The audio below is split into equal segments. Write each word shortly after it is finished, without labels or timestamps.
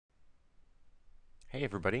Hey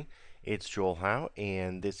everybody, it's Joel Howe,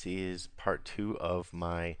 and this is part 2 of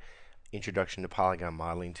my Introduction to Polygon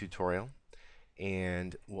Modeling tutorial.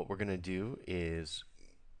 And what we're going to do is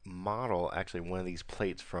model actually one of these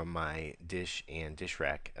plates from my dish and dish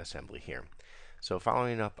rack assembly here. So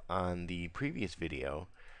following up on the previous video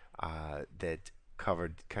that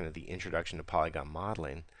covered kind of the introduction to polygon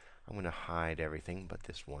modeling, I'm going to hide everything but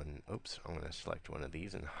this one. Oops, I'm going to select one of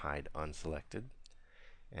these and hide unselected.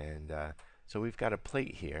 And so we've got a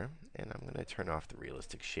plate here, and I'm going to turn off the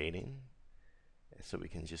realistic shading so we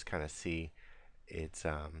can just kind of see it's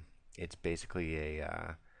basically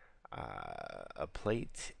a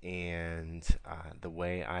plate, and the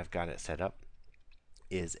way I've got it set up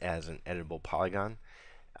is as an editable polygon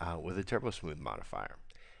with a turbo smooth modifier.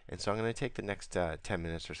 And so I'm going to take the next 10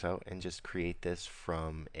 minutes or so and just create this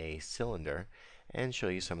from a cylinder and show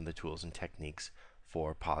you some of the tools and techniques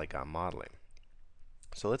for polygon modeling.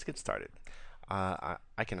 So let's get started. I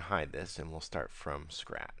can hide this and we'll start from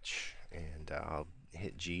scratch. And I'll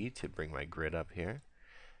hit G to bring my grid up here.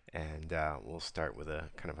 And we'll start with a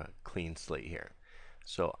kind of a clean slate here.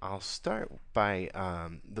 So I'll start by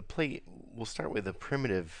the plate. We'll start with a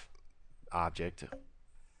primitive object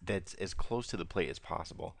that's as close to the plate as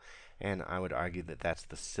possible. And I would argue that that's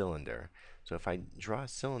the cylinder. So if I draw a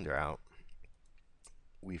cylinder out,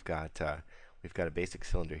 we've got a basic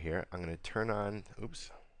cylinder here. I'm going to turn on, I'm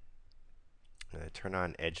going to turn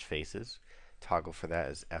on edge faces. Toggle for that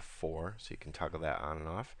is F4, so you can toggle that on and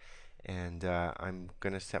off. And I'm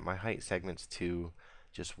going to set my height segments to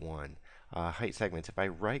just 1. Height segments, if I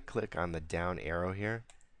right click on the down arrow here,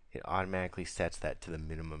 it automatically sets that to the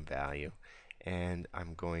minimum value. And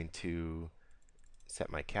I'm going to set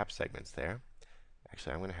my cap segments there.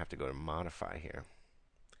 Actually, I'm going to have to go to modify here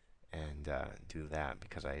and do that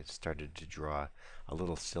because I started to draw a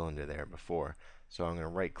little cylinder there before. So I'm going to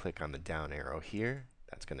right click on the down arrow here.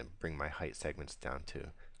 That's going to bring my height segments down to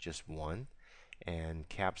just 1. And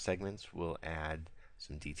cap segments will add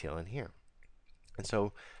some detail in here. And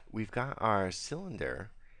so we've got our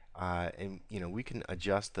cylinder, and we can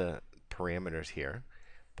adjust the parameters here,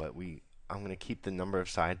 but I'm going to keep the number of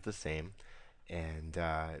sides the same. And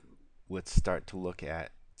let's start to look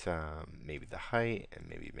at maybe the height and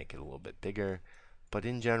maybe make it a little bit bigger. But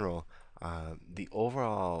in general, the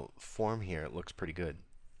overall form here looks pretty good.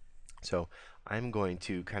 So I'm going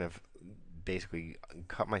to kind of basically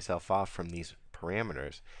cut myself off from these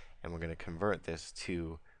parameters, and we're going to convert this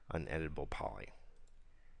to an editable poly.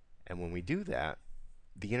 And when we do that,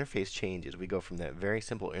 the interface changes. We go from that very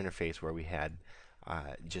simple interface where we had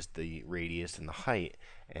just the radius and the height,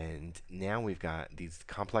 and now we've got these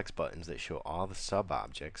complex buttons that show all the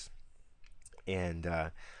sub-objects, and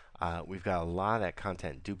we've got a lot of that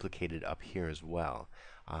content duplicated up here as well.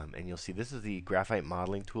 And you'll see this is the graphite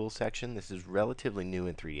modeling tools section. This is relatively new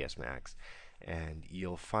in 3ds Max, and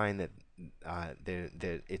you'll find that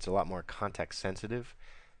it's a lot more context sensitive,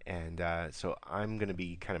 and so I'm going to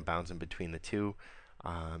be kind of bouncing between the two.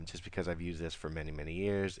 Just because I've used this for many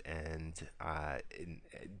years, and I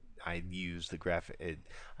use the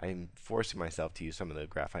I'm forcing myself to use some of the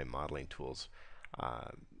graphite modeling tools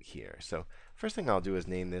here. So first thing I'll do is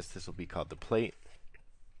name this. This will be called the plate,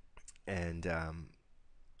 and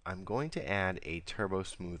I'm going to add a turbo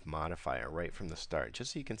smooth modifier right from the start,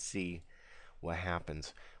 just so you can see what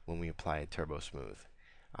happens when we apply a turbo smooth.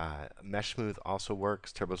 Mesh smooth also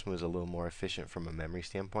works. Turbo smooth is a little more efficient from a memory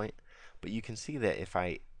standpoint. But you can see that if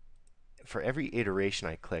for every iteration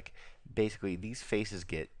I click, basically these faces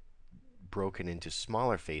get broken into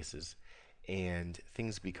smaller faces, and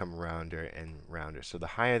things become rounder and rounder. So the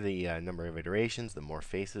higher the number of iterations, the more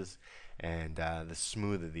faces, and the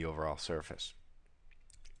smoother the overall surface.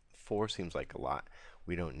 4 seems like a lot.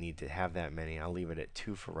 We don't need to have that many. I'll leave it at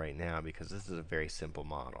 2 for right now because this is a very simple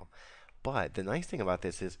model. But the nice thing about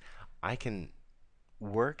this is I can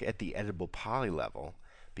work at the editable poly level,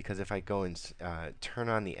 because if I go and turn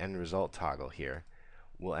on the end result toggle here,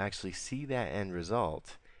 we'll actually see that end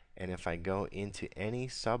result. And if I go into any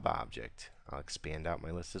sub-object, I'll expand out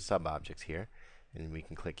my list of sub-objects here, and we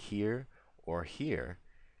can click here or here,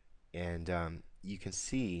 and you can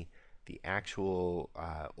see the actual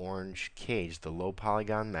orange cage, the low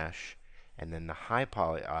polygon mesh, and then the high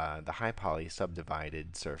poly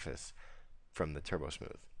subdivided surface from the turbo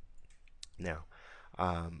smooth. Now,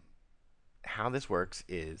 how this works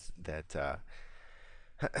is that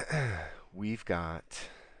we've got,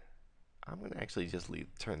 I'm going to actually just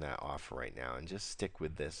turn that off for right now and just stick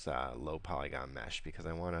with this low polygon mesh, because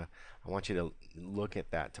I want you to look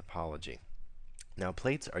at that topology. Now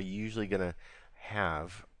plates are usually going to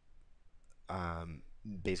have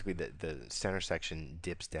basically the center section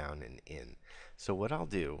dips down and in. So what I'll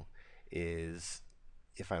do is,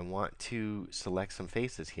 if I want to select some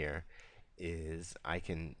faces here, is I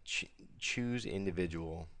can choose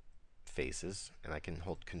individual faces, and I can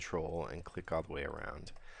hold control and click all the way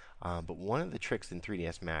around. But one of the tricks in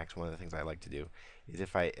 3ds Max, one of the things I like to do, is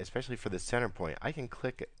if I, especially for the center point, I can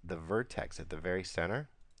click the vertex at the very center,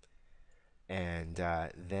 and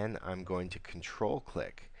then I'm going to control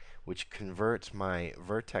click, which converts my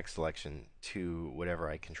vertex selection to whatever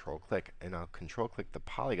I control click, and I'll control click the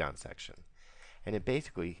polygon section. And it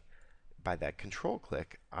basically, by that control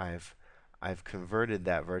click, I've converted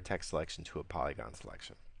that vertex selection to a polygon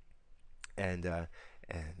selection. And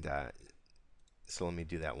so let me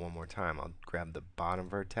do that one more time. I'll grab the bottom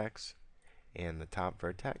vertex and the top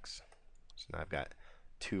vertex. So now I've got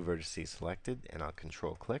 2 vertices selected, and I'll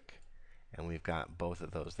control click, and we've got both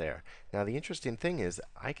of those there. Now the interesting thing is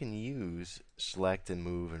I can use select and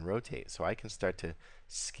move and rotate, so I can start to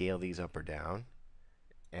scale these up or down,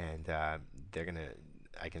 and I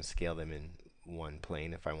can scale them in one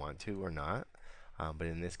plane if I want to or not, but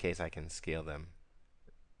in this case I can scale them,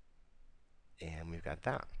 and we've got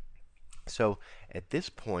that. So at this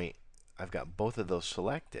point I've got both of those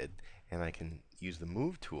selected, and I can use the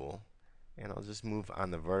move tool, and I'll just move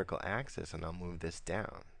on the vertical axis, and I'll move this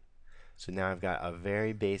down. So now I've got a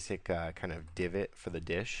very basic kind of divot for the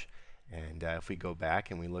dish, and if we go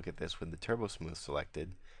back and we look at this with the Turbo Smooth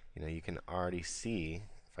selected, you can already see,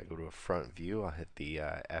 if I go to a front view, I'll hit the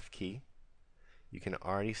F key, you can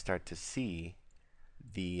already start to see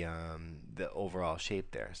the overall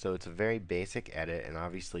shape there. So it's a very basic edit, and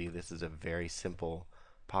obviously this is a very simple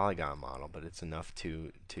polygon model, but it's enough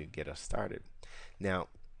to get us started. Now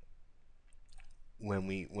when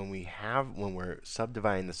we're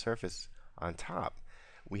subdividing the surface on top,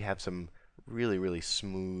 we have some really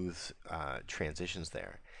smooth transitions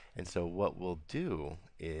there. And so what we'll do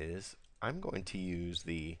is I'm going to use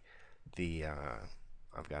I've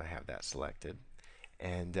got to have that selected,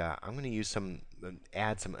 and I'm going to use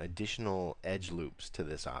add some additional edge loops to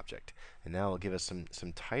this object, and that will give us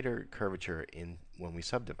some tighter curvature in when we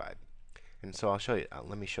subdivide. And so I'll show you.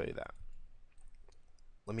 Let me show you that.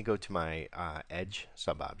 Let me go to my edge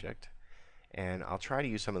subobject, and I'll try to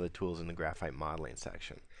use some of the tools in the graphite modeling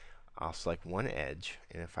section. I'll select one edge,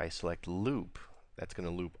 and if I select loop, that's going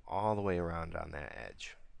to loop all the way around on that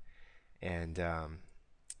edge. And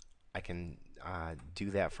I can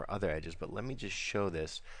do that for other edges, but let me just show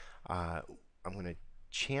this. I'm going to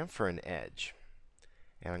chamfer an edge,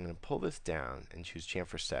 and I'm going to pull this down and choose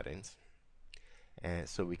chamfer settings, and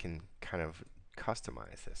so we can kind of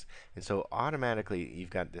customize this. And so automatically you've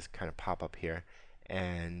got this kind of pop up here,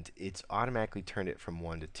 and it's automatically turned it from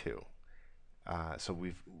 1 to 2. So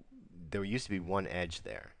there used to be one edge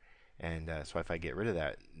there, and so if I get rid of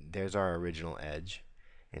that, there's our original edge.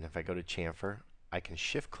 And if I go to chamfer, I can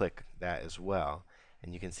shift click that as well,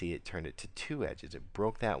 and you can see it turned it to 2 edges. It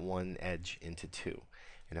broke that one edge into 2.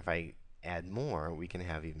 And if I add more, we can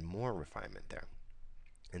have even more refinement there.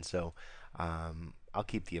 And so I'll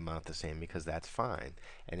keep the amount the same because that's fine.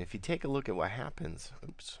 And if you take a look at what happens,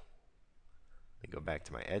 oops, let me go back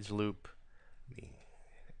to my edge loop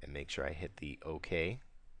and make sure I hit the OK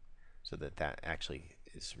so that actually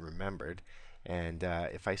is remembered. And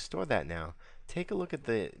if I store that now, take a look at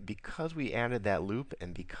because we added that loop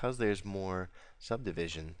and because there's more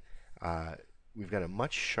subdivision, we've got a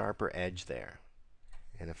much sharper edge there.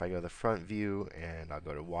 And if I go to the front view and I'll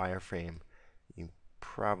go to wireframe,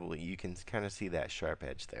 you can kind of see that sharp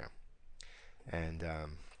edge there. And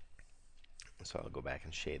so I'll go back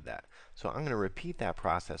and shade that. So I'm going to repeat that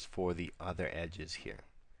process for the other edges here.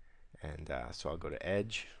 And so I'll go to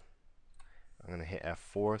edge. I'm going to hit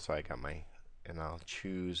F4 so I got and I'll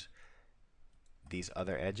choose these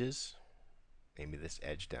other edges, maybe this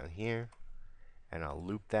edge down here, and I'll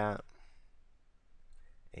loop that,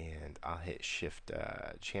 and I'll hit shift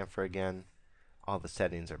chamfer again. All the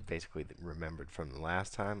settings are basically remembered from the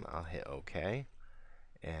last time. I'll hit OK,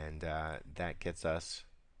 and that gets us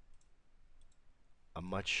a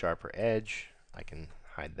much sharper edge. I can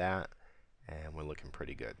hide that, and we're looking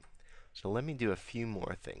pretty good. So let me do a few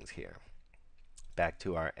more things here. Back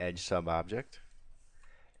to our edge subobject,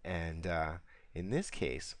 and in this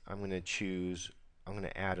case I'm going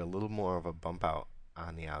to add a little more of a bump out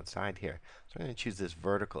on the outside here. So I'm going to choose this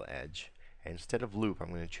vertical edge, and instead of loop I'm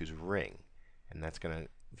going to choose ring, and that's going to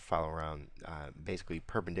follow around basically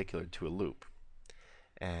perpendicular to a loop.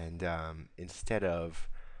 And instead of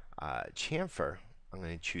chamfer, I'm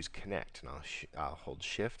going to choose connect, and I'll hold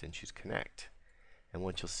shift and choose connect. And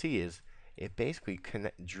what you'll see is it basically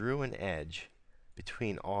drew an edge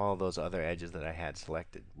between all those other edges that I had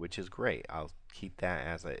selected, which is great. I'll keep that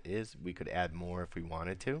as it is. We could add more if we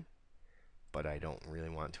wanted to, but I don't really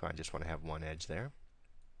want to. I just want to have one edge there.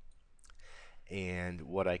 And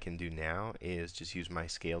what I can do now is just use my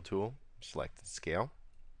scale tool, select the scale,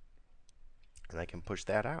 and I can push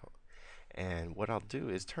that out. And what I'll do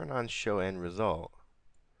is turn on show end result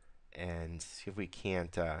and see if we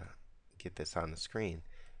can't get this on the screen.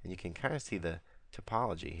 And you can kind of see the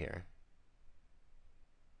topology here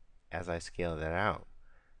as I scale that out.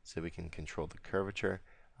 So we can control the curvature.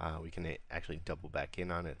 We can actually double back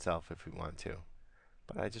in on itself if we want to.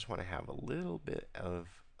 But I just want to have a little bit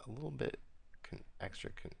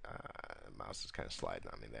extra. Mouse is kind of sliding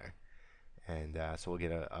on me there. And so we'll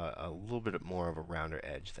get a little bit more of a rounder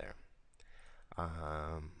edge there.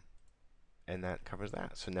 And that covers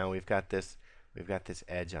that. So now we've got this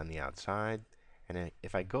edge on the outside. And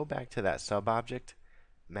if I go back to that sub object,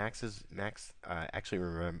 Max actually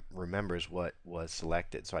remembers what was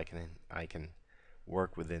selected, so I can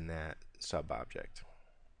work within that sub object.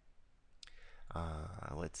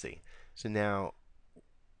 Let's see. So now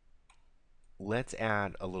let's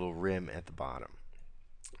add a little rim at the bottom.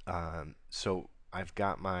 So I've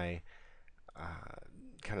got my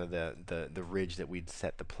kind of the ridge that we'd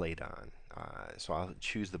set the plate on. So I'll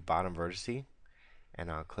choose the bottom vertice, and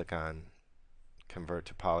I'll click on Convert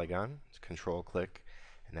to Polygon. Control click,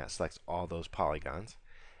 and that selects all those polygons.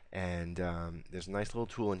 And there's a nice little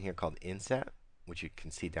tool in here called Inset, which you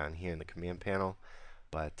can see down here in the command panel,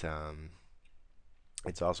 but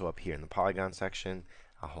it's also up here in the polygon section.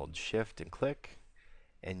 I'll hold Shift and click,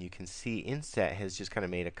 and you can see Inset has just kind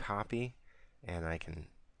of made a copy, and I can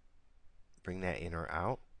bring that in or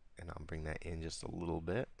out, and I'll bring that in just a little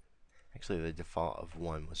bit. Actually, the default of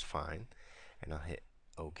 1 was fine, and I'll hit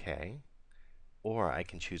OK. Or I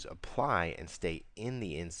can choose Apply and stay in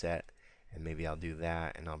the inset, and maybe I'll do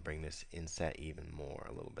that, and I'll bring this inset even more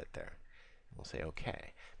a little bit there. And we'll say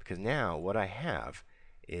OK, because now what I have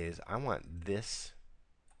is I want this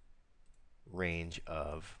range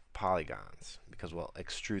of polygons, because we'll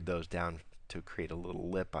extrude those down to create a little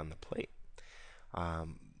lip on the plate.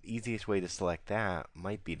 Easiest way to select that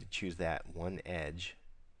might be to choose that one edge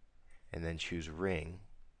and then choose ring,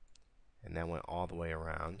 and that went all the way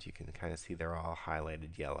around. You can kind of see they're all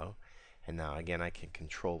highlighted yellow. And now again I can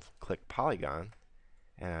control click polygon,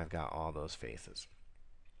 and I've got all those faces.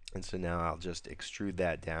 And so now I'll just extrude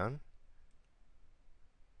that down.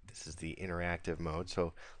 This is the interactive mode.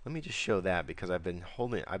 So let me just show that, because I've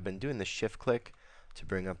been doing the shift click to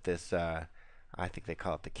bring up this I think they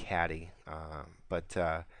call it the caddy, but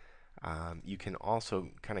you can also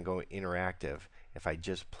kind of go interactive. If I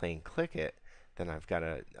just plain click it, then I've got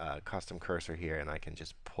a custom cursor here, and I can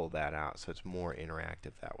just pull that out, so it's more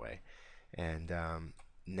interactive that way. And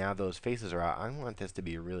now those faces are out. I want this to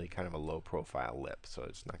be really kind of a low profile lip, so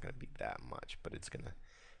it's not going to be that much, but it's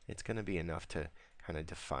gonna be enough to kind of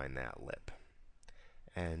define that lip.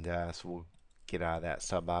 And so we'll get out of that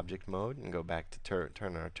sub object mode and go back to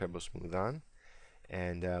turn our Turbo Smooth on,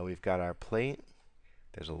 and we've got our plate.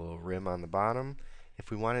 There's a little rim on the bottom. If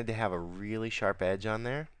we wanted to have a really sharp edge on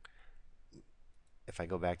there, if I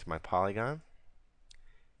go back to my polygon,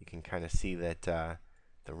 you can kind of see that the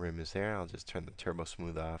rim is there. I'll just turn the Turbo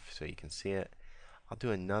Smooth off so you can see it. I'll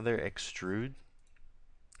do another extrude,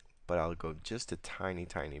 but I'll go just a tiny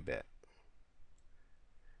bit.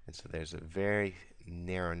 And so there's a very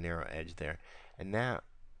narrow edge there, and that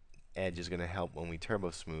edge is going to help when we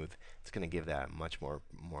Turbo Smooth. It's going to give that a much more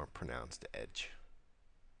pronounced edge,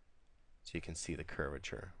 so you can see the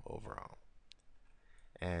curvature overall.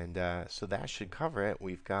 And so that should cover it.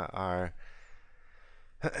 We've got our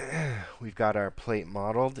plate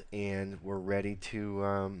modeled, and we're ready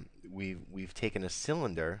to we've taken a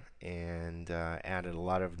cylinder and added a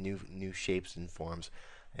lot of new shapes and forms,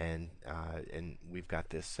 and we've got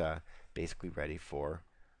this basically ready for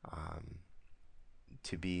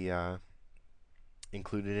to be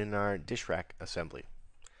included in our dish rack assembly.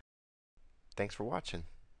 Thanks for watching.